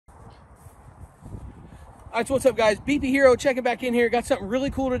All right, so what's up, guys? BP Hero checking back in here. Got something really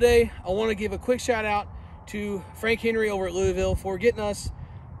cool today. I want to give a quick shout out to Frank Henry over at Louisville for getting us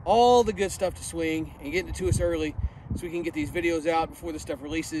all the good stuff to swing and getting it to us early so we can get these videos out before the stuff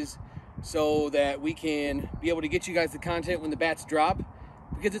releases so that we can be able to get you guys the content when the bats drop,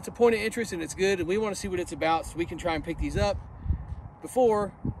 because it's a point of interest and it's good and we want to see what it's about so we can try and pick these up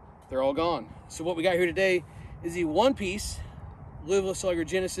before they're all gone. So what we got here today is the one-piece Louisville Slugger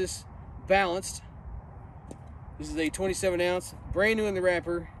Genesis balanced. This is a 27 ounce, brand new in the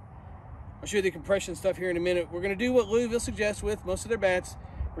wrapper. I'll show you the compression stuff here in a minute. We're gonna do what Louisville suggests with most of their bats.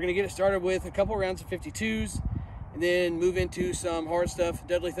 We're gonna get it started with a couple rounds of 52s and then move into some hard stuff,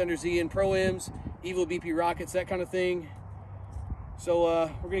 Deadly Thunder Z and Pro M's, Evil BP Rockets, that kind of thing.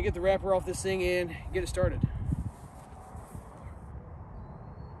 So we're gonna get the wrapper off this thing and get it started.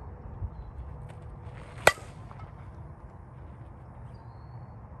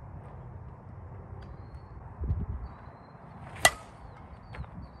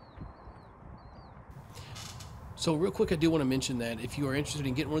 So real quick, I do want to mention that if you are interested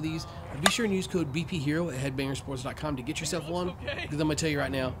in getting one of these, be sure and use code BPHero at headbangersports.com to get yourself one, because I'm going to tell you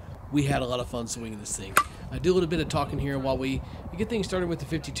right now, we had a lot of fun swinging this thing. I do a little bit of talking here while we get things started with the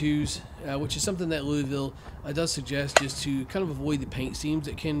 52s, which is something that Louisville does suggest, just to kind of avoid the paint seams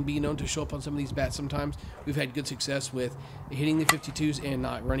that can be known to show up on some of these bats sometimes. We've had good success with hitting the 52s and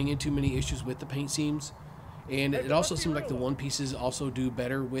not running into many issues with the paint seams. And it also seems like the one pieces also do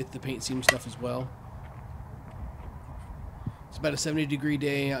better with the paint seam stuff as well. It's about a 70-degree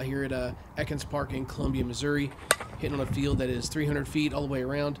day out here at Atkins Park in Columbia, Missouri, hitting on a field that is 300 feet all the way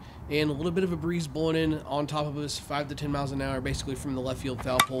around, and a little bit of a breeze blowing in on top of us, 5 to 10 miles an hour, basically from the left field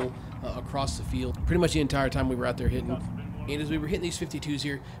foul pole across the field, pretty much the entire time we were out there hitting. And as we were hitting these 52s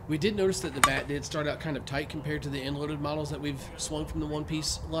here, we did notice that the bat did start out kind of tight compared to the end-loaded models that we've swung from the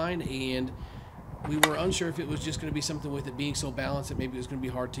one-piece line, and we were unsure if it was just going to be something with it being so balanced that maybe it was going to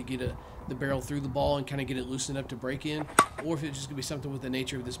be hard to get the barrel through the ball and kind of get it loosened up to break in, or if it was just going to be something with the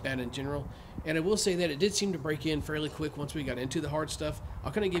nature of this bat in general. And I will say that it did seem to break in fairly quick once we got into the hard stuff.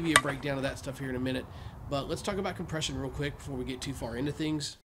 I'll kind of give you a breakdown of that stuff here in a minute, but let's talk about compression real quick before we get too far into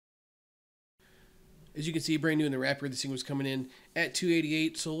things. As you can see, brand new in the wrapper, this thing was coming in at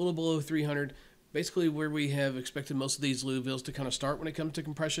 288, so a little below 300, basically where we have expected most of these Louisvilles to kind of start when it comes to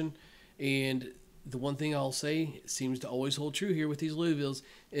compression. And the one thing I'll say seems to always hold true here with these Louisvilles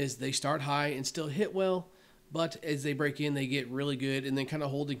is they start high and still hit well, but as they break in, they get really good and then kind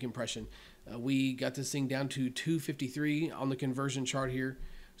of hold in compression. We got this thing down to 253 on the conversion chart here,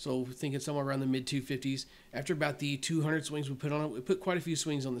 so thinking somewhere around the mid 250s. After about the 200 swings we put on it, we put quite a few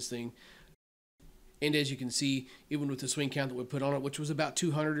swings on this thing. And as you can see, even with the swing count that we put on it, which was about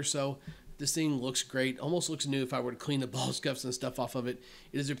 200 or so, this thing looks great, almost looks new if I were to clean the ball scuffs and stuff off of it.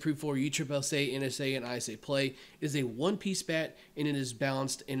 It is approved for USSSA, NSA, and ISA play. It is a one-piece bat, and it is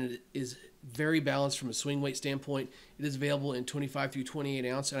balanced, and it is very balanced from a swing weight standpoint. It is available in 25 through 28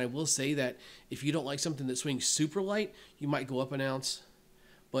 ounce, and I will say that if you don't like something that swings super light, you might go up an ounce.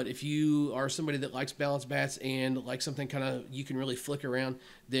 But if you are somebody that likes balanced bats and like something kind of you can really flick around,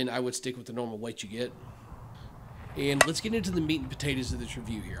 then I would stick with the normal weight you get. And let's get into the meat and potatoes of this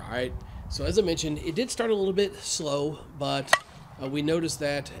review here, all right? So as I mentioned, it did start a little bit slow, but we noticed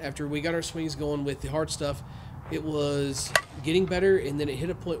that after we got our swings going with the hard stuff, it was getting better, and then it hit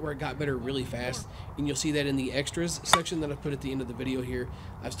a point where it got better really fast. And you'll see that in the extras section that I put at the end of the video here.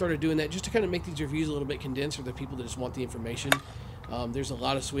 I've started doing that just to kind of make these reviews a little bit condensed for the people that just want the information. There's a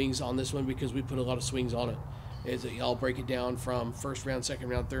lot of swings on this one because we put a lot of swings on it. I'll break it down from first round, second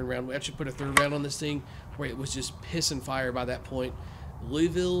round, third round. We actually put a third round on this thing where it was just piss and fire by that point.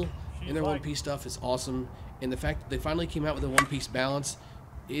 Louisville and their one-piece stuff is awesome, and the fact that they finally came out with a one-piece balance,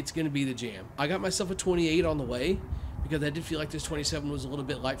 it's going to be the jam. I got myself a 28 on the way because I did feel like this 27 was a little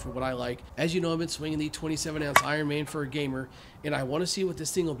bit light for what I like. As you know, I've been swinging the 27-ounce Ironman for a gamer, and I want to see what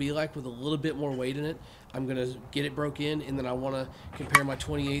this thing will be like with a little bit more weight in it. I'm going to get it broke in, and then I want to compare my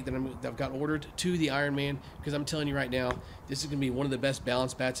 28 that I've got ordered to the Ironman, because I'm telling you right now, this is going to be one of the best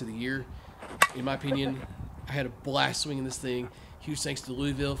balanced bats of the year. In my opinion, I had a blast swinging this thing. Huge thanks to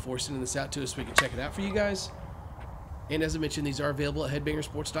Louisville for sending this out to us so we can check it out for you guys. And as I mentioned, these are available at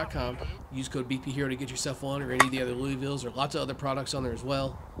headbangersports.com. Use code BPHero to get yourself one or any of the other Louisvilles, or lots of other products on there as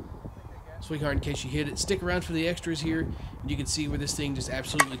well. Swing hard in case you hit it. Stick around for the extras here, and you can see where this thing just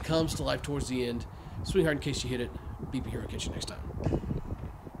absolutely comes to life towards the end. Swing hard in case you hit it. BPHero, catch you next time.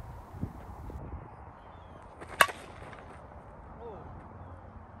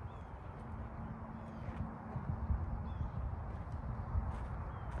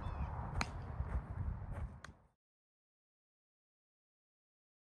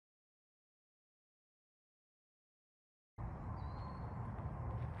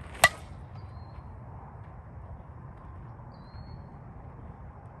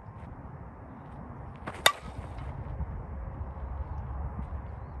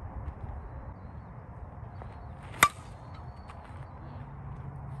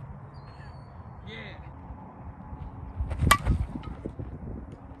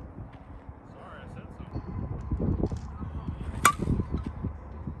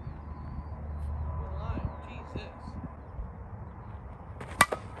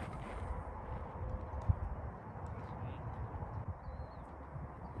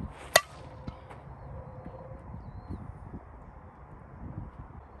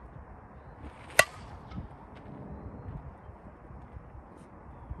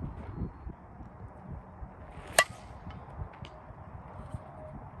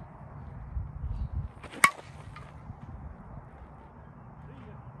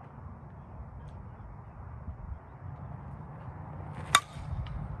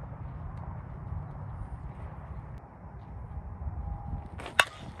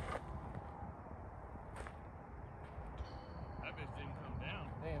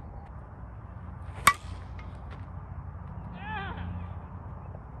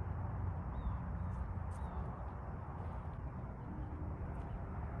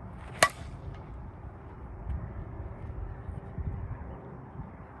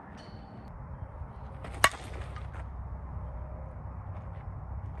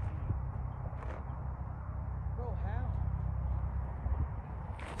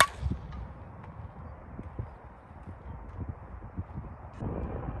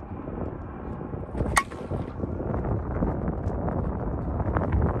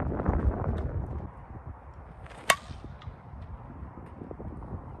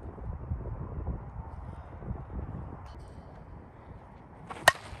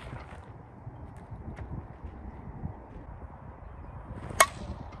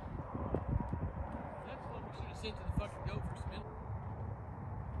 sent to the fucking goat for spin.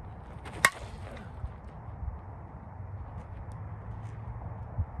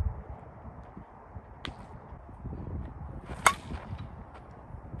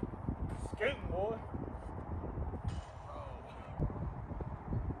 Skating, boy.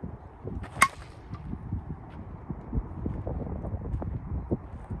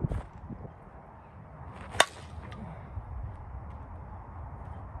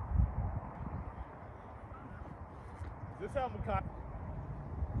 Is this how Makai?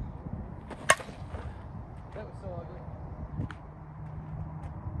 That was so ugly.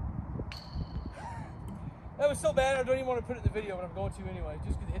 That was so bad I don't even want to put it in the video, but I'm going to anyway,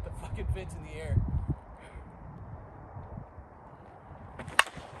 just because it hit the fucking fence in the air.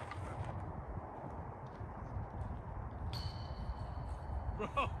 Bro,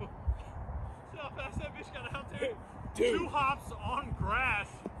 see how fast that bitch got out there? Dude. 2 hops on grass.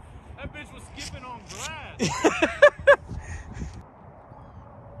 That bitch was skipping on grass.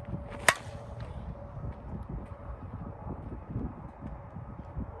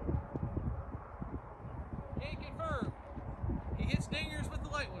 Can't confirm. He hits dingers with the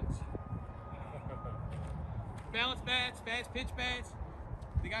light ones. Balance bats, pitch bats.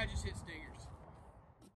 The guy just hits dingers.